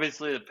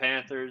 Obviously the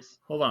Panthers.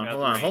 Hold on. Whoa!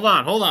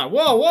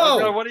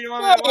 Oh, what do you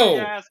want? Why are you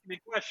asking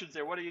me questions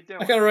here? What are you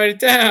doing? I gotta write it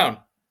down.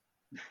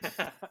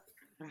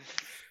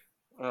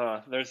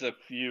 There's a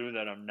few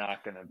that I'm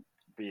not gonna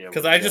be able.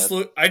 Because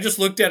I just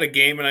looked at a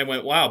game and I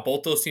went, wow,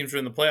 both those teams are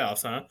in the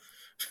playoffs, huh?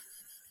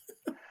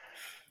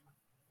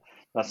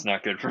 That's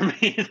not good for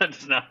me. That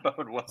does not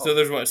bode well. So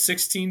there's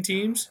 16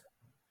 teams?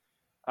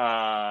 8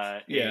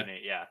 and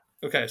 8, yeah.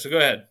 Okay, so go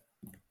ahead.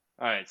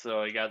 All right,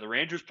 so you got the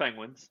Rangers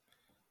Penguins.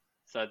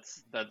 So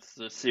that's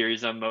the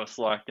series I'm most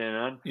locked in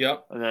on.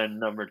 Yep. And then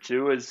number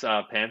 2 is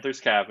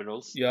Panthers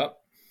Capitals. Yep.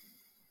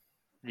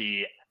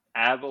 The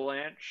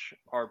Avalanche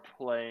are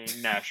playing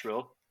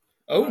Nashville.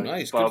 Oh,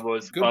 nice. Bob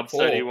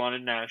said he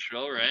wanted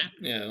Nashville, right?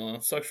 Yeah, well,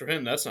 it sucks for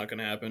him. That's not going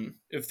to happen.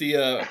 If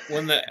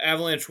when the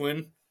Avalanche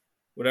win,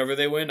 whatever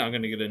they win, I'm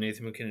going to get a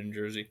Nathan McKinnon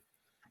jersey.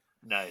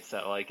 Nice.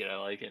 I like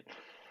it.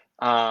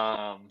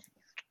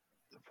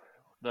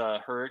 The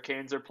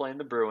Hurricanes are playing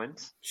the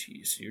Bruins.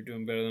 Jeez, you're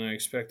doing better than I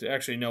expected.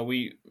 Actually, no,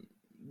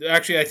 I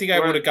think I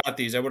would have got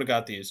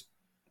these.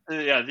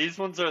 Yeah, these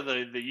ones are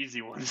the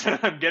easy ones.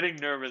 I'm getting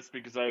nervous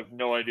because I have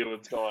no idea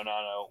what's going on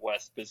out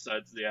west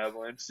besides the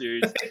Avalanche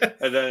series.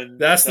 And then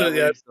That's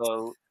where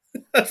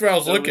I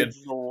was looking.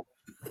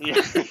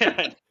 Yeah.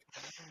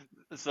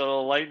 So the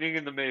Lightning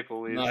and the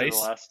Maple Leafs are the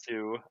Nice. last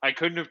two. I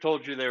couldn't have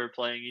told you they were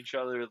playing each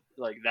other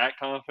like that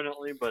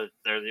confidently, but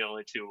they're the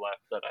only two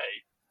left that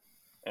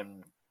I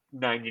am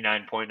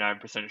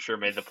 99.9% sure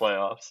made the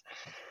playoffs.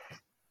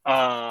 2,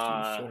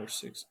 4,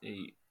 6,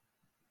 8,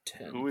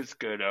 10. Who is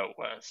good out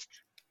west?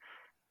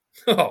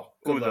 Oh,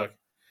 good luck.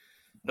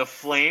 The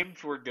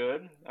Flames were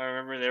good. I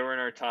remember they were in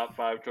our top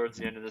 5 towards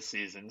the end of the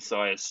season,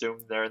 so I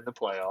assumed they're in the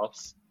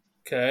playoffs.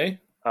 Okay.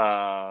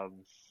 I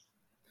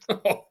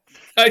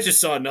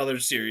just saw another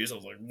series. I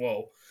was like,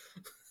 whoa.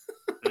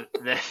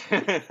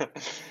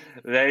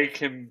 They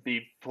can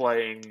be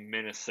playing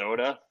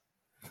Minnesota.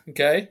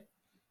 Okay.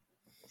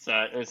 Is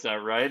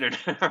that right?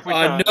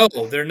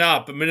 No, they're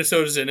not, but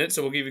Minnesota's in it,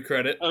 so we'll give you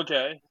credit.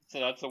 Okay, so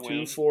that's a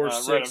win. 2, 4,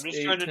 6, right, I'm just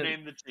 8, trying 10. to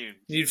name the teams.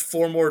 You need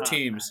 4 more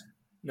teams.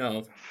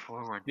 No.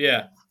 4 more teams.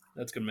 Yeah,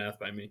 that's good math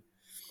by me.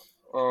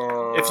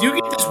 If you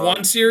get this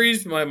one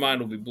series, my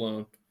mind will be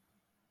blown.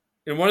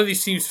 And one of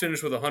these teams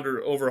finished with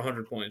over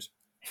 100 points.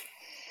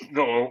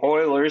 The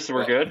Oilers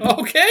were good.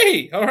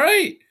 Okay, all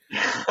right.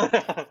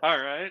 All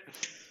right.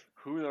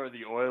 Who are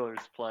the Oilers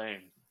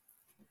playing?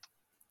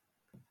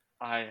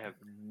 I have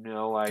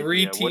no idea.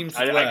 3 teams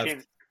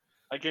left.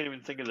 I can't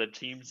even think of the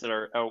teams that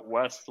are out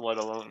west, let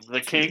alone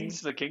the Kings.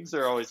 The Kings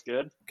are always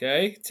good.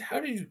 Okay, how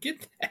did you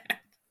get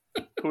that?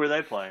 Who are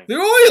they playing? The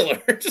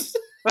Oilers.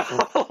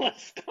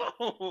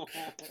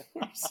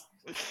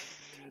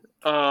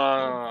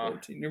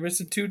 You're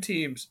missing 2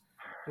 teams.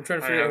 I'm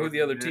trying to figure out who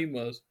the other team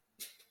was.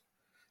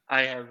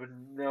 I have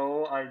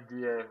no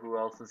idea who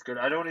else is good.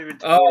 I don't even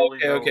totally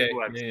know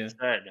who I've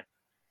said.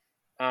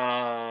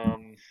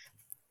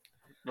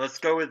 Let's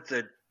go with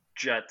the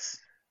Jets.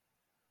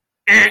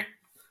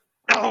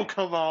 Oh,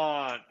 come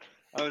on.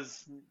 I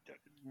was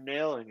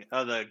nailing it.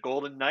 The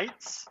Golden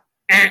Knights?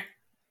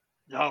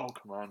 No,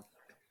 come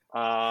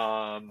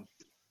on.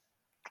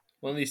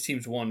 One of these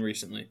teams won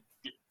recently.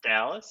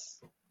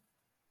 Dallas?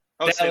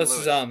 Oh, Dallas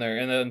is on there,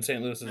 and then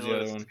St. Louis is the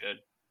other one. Good.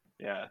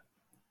 Yeah.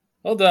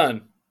 Well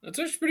done. That's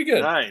actually pretty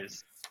good.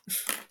 Nice.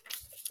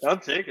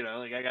 I'm taking it.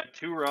 I got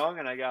 2 wrong,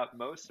 and I got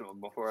most of them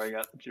before I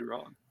got the 2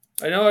 wrong.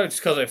 I know it's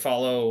because I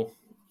follow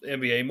the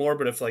NBA more,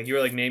 but if you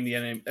were name the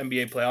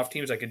NBA playoff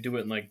teams, I could do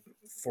it in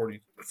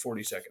 40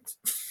 seconds.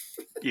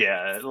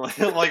 Yeah,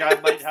 I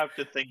might have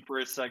to think for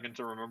a second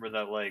to remember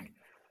that.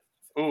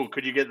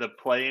 Could you get the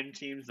play-in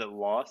teams that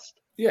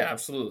lost? Yeah,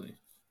 absolutely.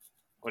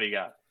 What do you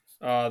got?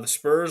 The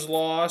Spurs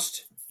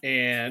lost,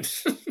 and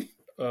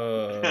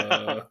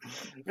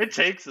it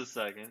takes a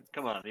second.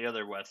 Come on, the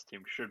other West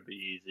team should be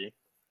easy.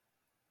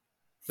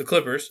 The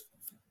Clippers.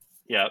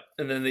 Yep.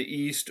 And then the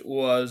East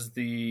was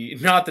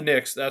not the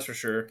Knicks, that's for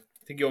sure.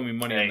 I think you owe me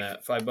money on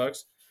that.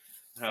 $5.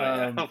 Oh,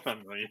 yeah.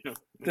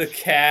 The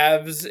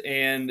Cavs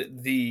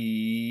and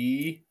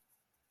the...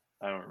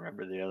 I don't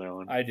remember the other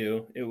one. I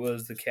do. It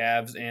was the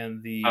Cavs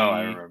and the... Oh,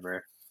 I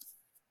remember.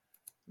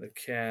 The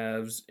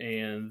Cavs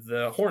and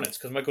the Hornets,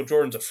 because Michael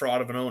Jordan's a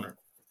fraud of an owner.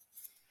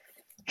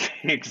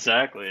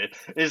 Exactly.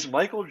 Is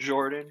Michael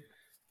Jordan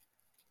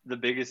the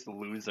biggest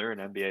loser in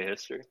NBA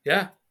history?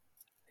 Yeah.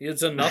 He has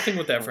done nothing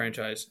with that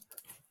franchise.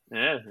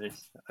 Yeah.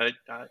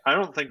 I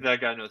don't think that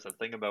guy knows a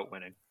thing about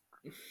winning.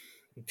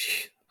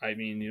 I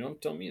mean, you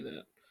don't tell me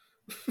that.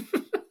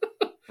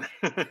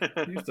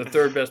 He's the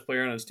 3rd best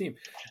player on his team.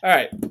 All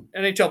right,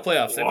 NHL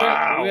playoffs.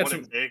 Wow,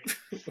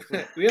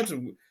 we had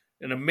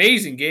an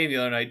amazing game the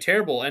other night.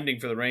 Terrible ending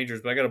for the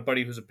Rangers, but I got a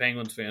buddy who's a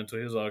Penguins fan, so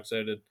he was all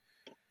excited.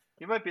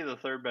 He might be the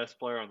 3rd best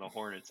player on the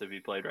Hornets if he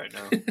played right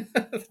now.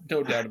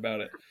 No doubt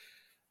about it.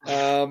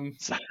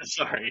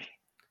 Sorry.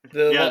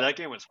 That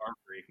game was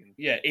heartbreaking.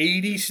 Yeah,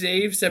 80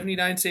 saves,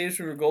 79 saves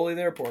from your goalie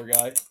there. Poor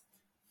guy.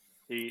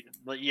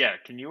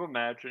 Can you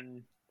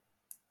imagine?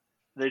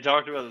 They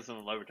talked about this on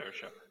the Levitar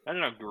show. I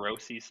don't know how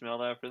gross he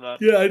smelled after that.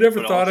 Yeah, I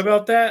never thought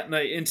about that, and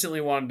I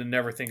instantly wanted to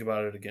never think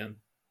about it again.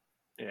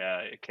 Yeah,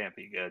 it can't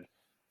be good.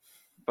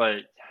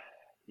 But,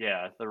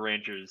 yeah, the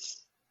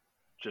Rangers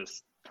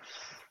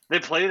they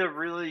played a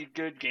really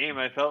good game.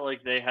 I felt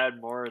like they had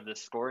more of the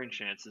scoring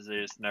chances.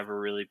 They just never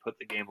really put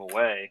the game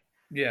away.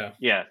 Yeah.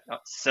 Yeah,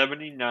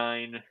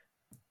 79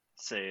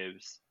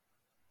 saves,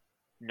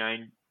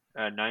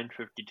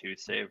 952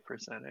 save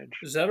percentage.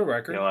 Is that a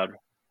record?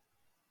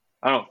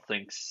 I don't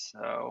think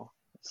so.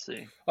 Let's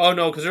see. Oh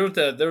no, because there was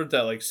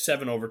that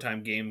 7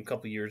 overtime game a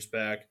couple years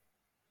back.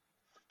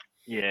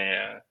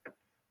 Yeah.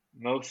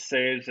 Most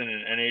saves in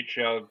an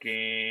NHL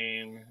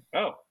game.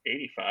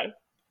 85.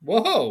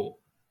 Whoa.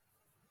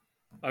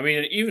 I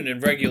mean, even in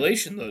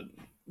regulation, the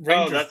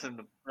Rangers... that's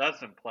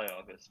in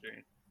playoff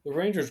history. The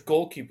Rangers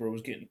goalkeeper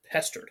was getting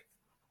pestered.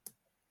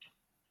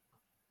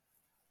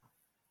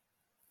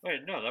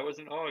 Wait, no, that was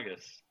in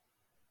August.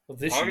 Well,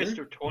 this August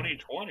year? of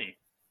 2020.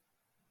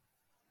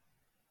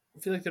 I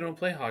feel like they don't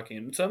play hockey.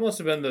 So that must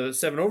have been the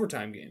 7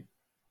 overtime game.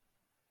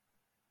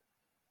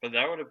 But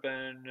that would have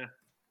been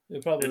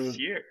It probably this was.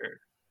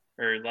 year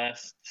or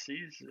last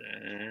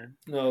season.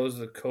 No, it was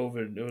the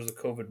COVID. It was the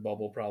COVID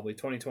bubble, probably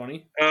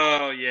 2020.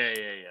 Oh, yeah.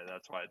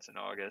 That's why it's in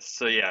August.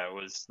 So, yeah, it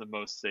was the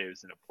most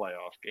saves in a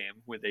playoff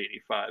game with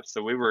 85.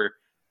 So we were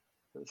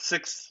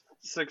six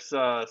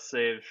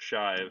saves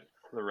shy of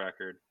the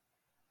record.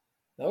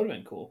 That would have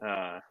been cool.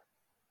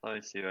 Let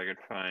me see if I could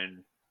find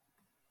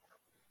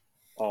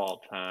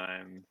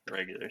all-time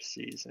regular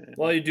season.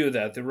 While you do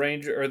that,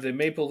 the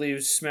Maple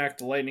Leafs smacked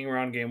the Lightning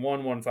around game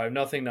 1, won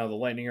 5-0. Now the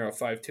Lightning are up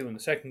 5-2 in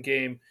the second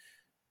game.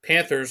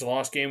 Panthers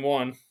lost game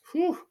 1.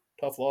 Whew,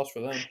 tough loss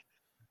for them.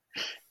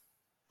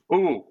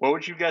 Ooh, what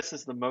would you guess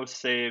is the most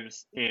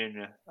saves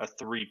in a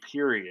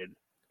 3-period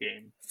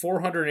game?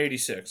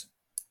 486.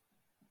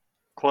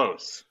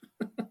 Close.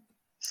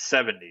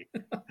 70.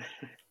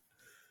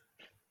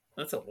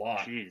 That's a lot.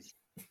 Jeez.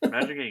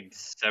 Imagine getting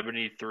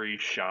 73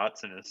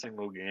 shots in a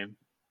single game.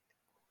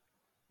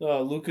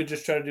 Luka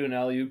just tried to do an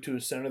alley-oop to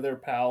his center there,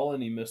 Powell,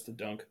 and he missed the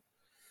dunk.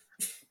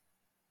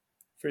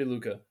 Free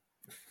Luka.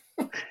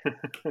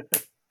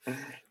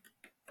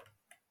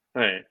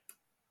 Right.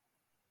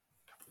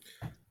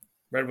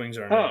 Red Wings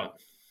are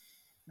not.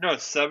 No,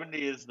 70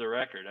 is the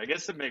record. I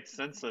guess it makes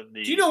sense that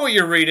the... Do you know what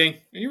you're reading? Are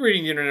you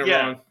reading the internet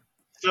wrong?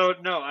 So,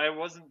 no, I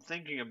wasn't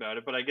thinking about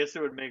it, but I guess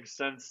it would make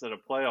sense that a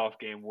playoff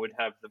game would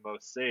have the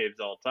most saves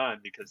all time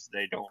because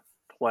they don't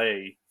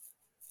play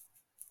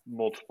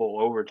multiple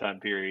overtime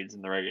periods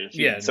in the regular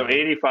season. Yeah, so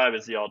 85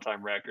 is the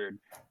all-time record.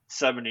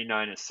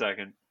 79 is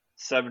second.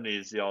 70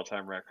 is the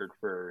all-time record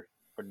for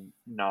a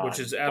non-playoff which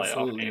is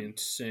absolutely game.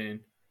 insane.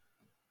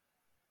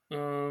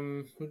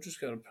 Who just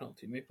got a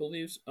penalty? Maple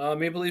Leafs?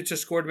 Maple Leafs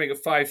just scored to make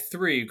it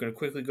 5-3. Going to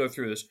quickly go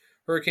through this.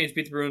 Hurricanes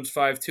beat the Bruins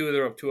 5-2.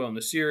 They're up 2-0 in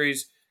the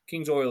series.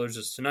 Kings Oilers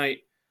is tonight.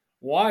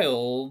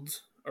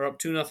 Wild are up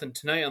 2-0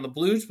 tonight on the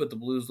Blues, but the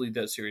Blues lead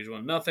that series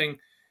 1-0.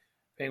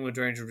 Penguins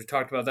Rangers, we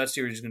talked about that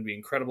series is going to be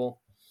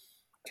incredible.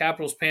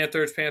 Capitals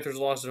Panthers. Panthers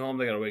lost at home.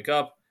 They got to wake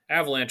up.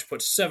 Avalanche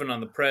put 7 on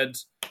the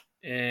Preds,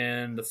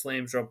 and the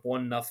Flames are up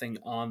 1-0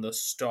 on the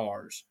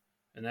Stars.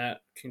 And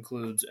that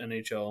concludes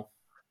NHL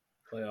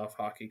playoff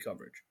hockey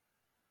coverage.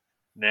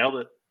 Nailed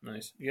it.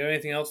 Nice. You got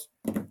anything else?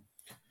 Did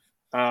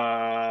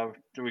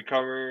we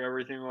cover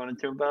everything we wanted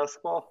to in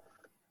basketball?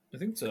 I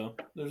think so.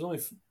 There's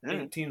only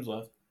 8 teams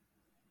left.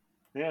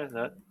 Yeah,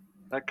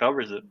 that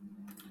covers it.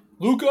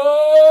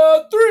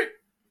 Luka 3!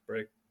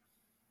 Break.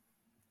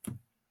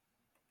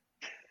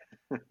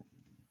 You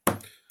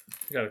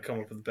got to come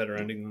up with a better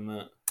ending than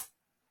that.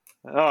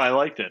 Oh, I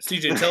liked it.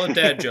 CJ, tell a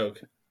dad joke.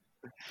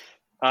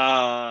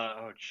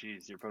 Oh,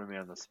 jeez, you're putting me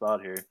on the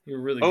spot here.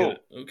 You're really good.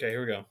 Okay,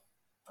 here we go.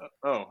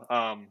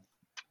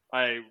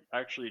 I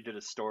actually did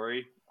a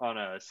story on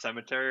a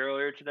cemetery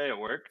earlier today at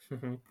work.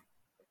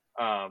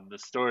 The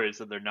story is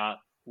that they're not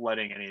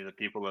letting any of the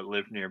people that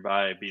live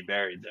nearby be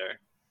buried there.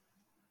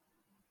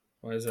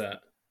 Why is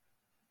that?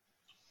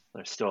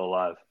 They're still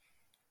alive.